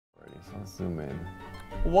So let's zoom in.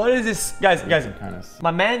 What is this? Guys, Kind of...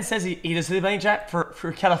 my man says he does sleep playing chat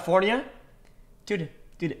for California. Dude,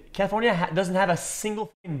 California doesn't have a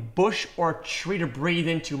single bush or tree to breathe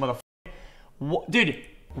into, motherfucker. Dude,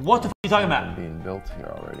 what the f are you talking about? Being built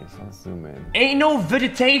here already, so let's zoom in. Ain't no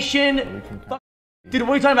vegetation. Dude,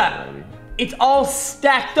 what are you talking about? Already. It's all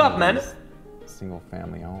stacked up, man. Single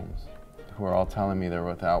family homes who are all telling me they're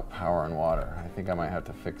without power and water. I think I might have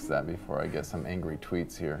to fix that before I get some angry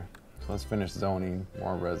tweets here. So let's finish zoning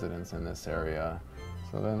more residents in this area.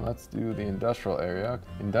 So then let's do the industrial area.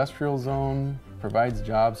 Industrial zone provides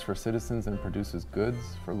jobs for citizens and produces goods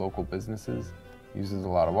for local businesses. Uses a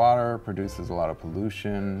lot of water, produces a lot of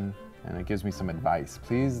pollution, and it gives me some advice.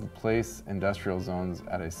 Please place industrial zones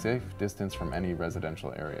at a safe distance from any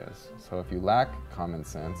residential areas. So if you lack common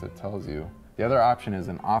sense, it tells you. The other option is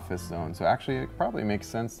an office zone. So actually it probably makes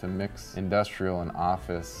sense to mix industrial and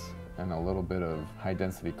office and a little bit of high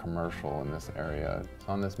density commercial in this area.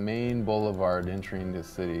 So on this main boulevard entering the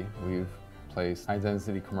city, we've placed high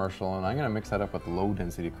density commercial, and I'm gonna mix that up with low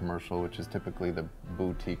density commercial, which is typically the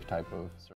boutique type of